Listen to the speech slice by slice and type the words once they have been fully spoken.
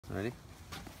Ready?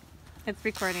 It's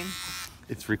recording.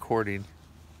 It's recording.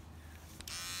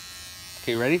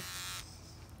 Okay, ready?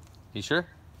 You sure?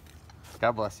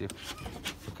 God bless you.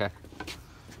 Okay.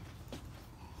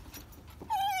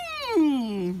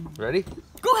 Ready?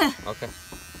 Go ahead. Okay.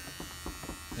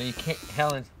 No, you can't,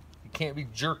 Helen. You can't be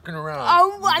jerking around.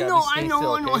 Oh, You I gotta know, stay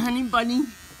still, okay? honey bunny.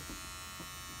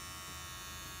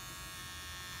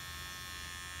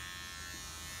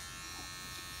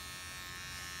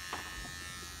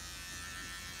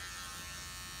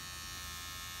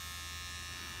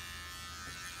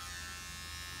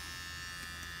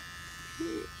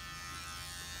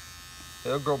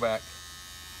 It'll grow back.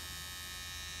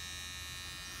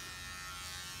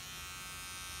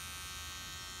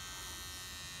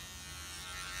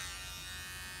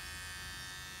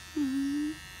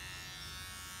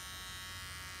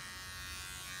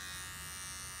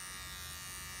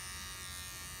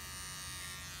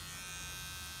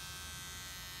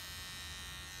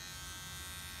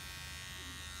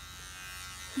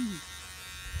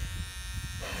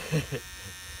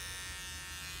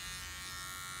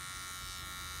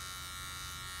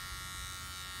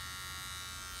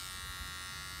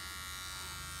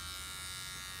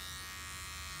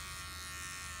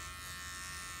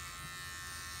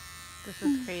 This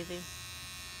is crazy.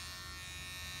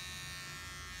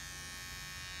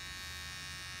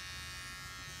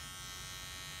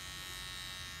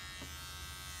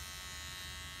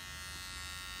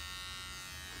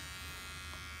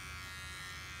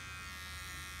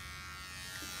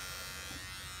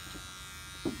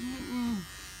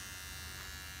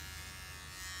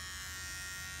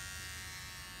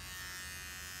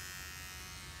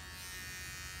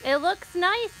 It looks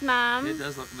nice, Mom. It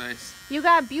does look nice. You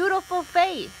got a beautiful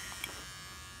face.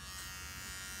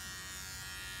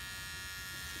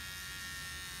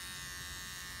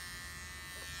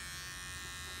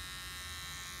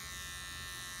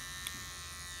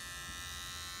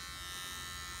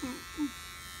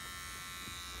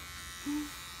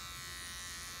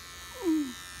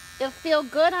 It'll feel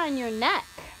good on your neck.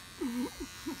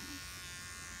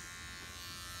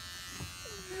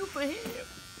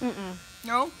 Mm-mm.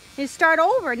 No? You start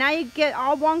over. Now you get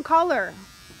all one color.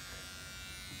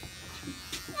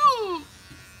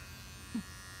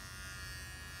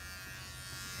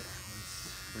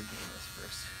 We're doing this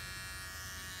first.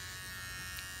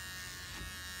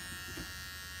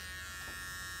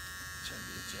 Try to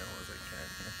be as gentle as I can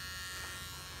here.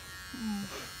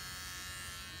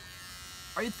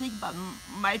 Are you thinking about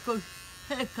Michael's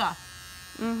haircut?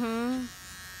 Mm-hmm.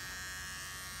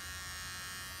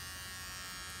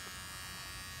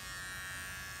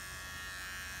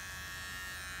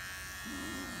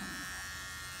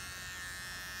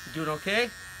 You doing okay?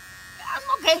 I'm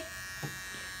okay.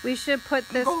 We should put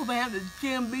this. Go ahead and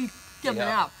GMB coming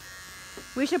Yeah. out.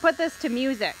 We should put this to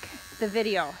music. The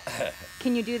video.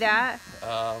 Can you do that?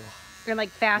 Or like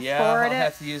fast Yeah, forward I'll it?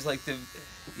 have to use like the.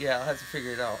 Yeah, I'll have to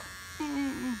figure it out.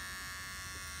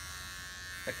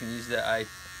 I can use the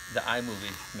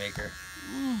iMovie maker.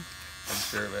 I'm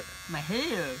sure of it. My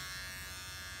hair.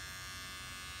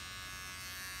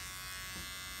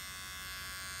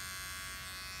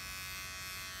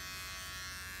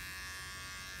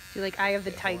 Do like Eye of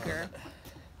the Okay, hold on. Tiger.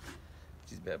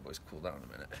 These bad boys cool down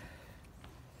a minute.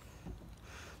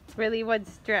 Really, what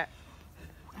strip?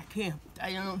 I can't.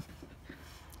 I don't.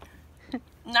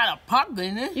 Not a pug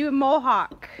in it. You a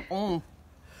mohawk. Oh.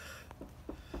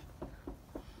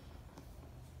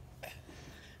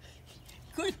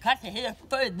 Could cut the hair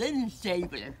first, then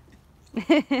shave it.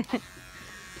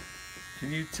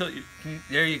 Can you tilt your?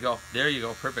 There you go. There you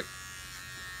go. Perfect.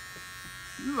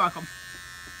 You're welcome.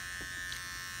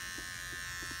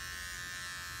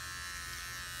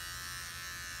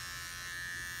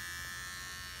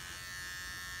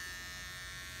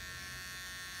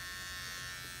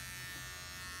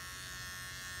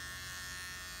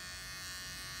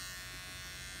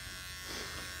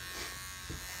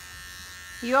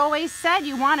 You always said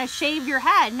you want to shave your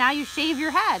head. Now you shave your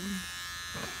head.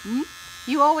 Hmm?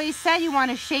 You always said you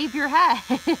want to shave your head.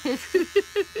 I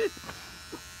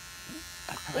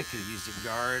probably could have used a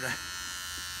guard.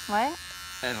 What?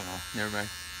 I don't know. Never mind.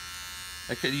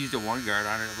 I could have used a one guard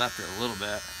on it and left it a little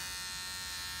bit.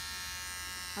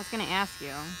 I was going to ask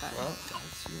you, but... Well,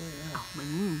 let's see right now. My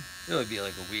knee. It'll be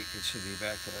like a week. It should be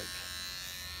back to like.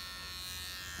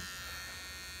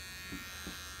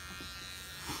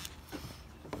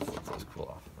 Let's cool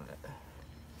off a minute.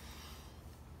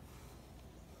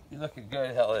 You're looking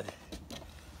good, Helen.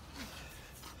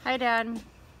 Hi, Dad.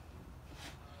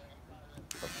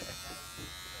 Okay.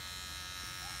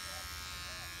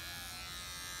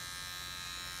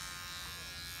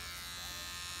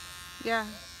 Yeah.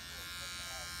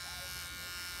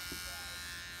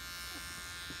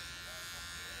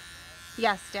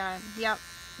 Yes, Dad. Yep.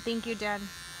 Thank you, Dad.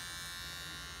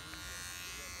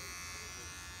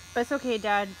 But it's okay,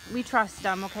 Dad. We trust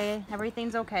them, okay?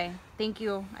 Everything's okay. Thank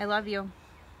you. I love you.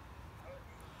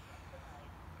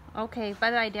 Okay.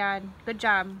 Bye-bye, Dad. Good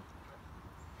job.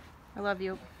 I love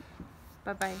you.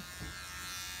 Bye-bye.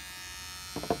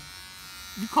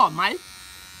 You called Mike?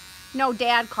 No,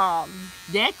 Dad called.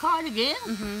 Dad called again?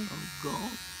 Mm-hmm. Oh,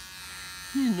 God.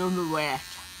 He's on the west.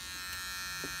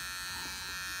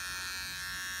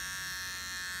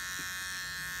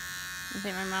 I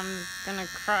think my mom's gonna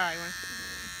cry when she...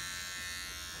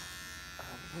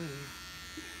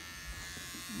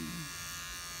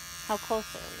 How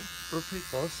close are we? We're pretty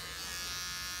close.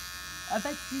 I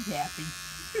bet she's happy.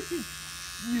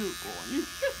 You're going.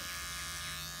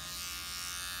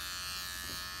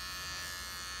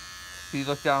 Can you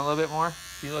look down a little bit more?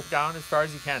 Can you look down as far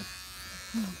as you can?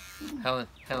 Helen,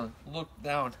 look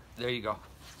down. There you go.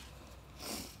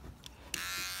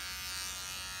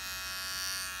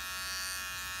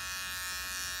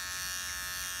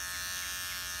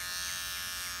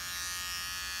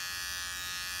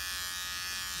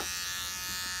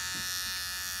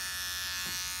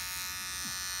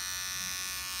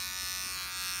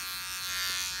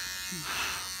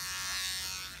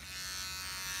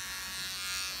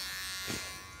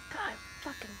 God,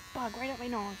 fucking bug right up my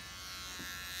nose.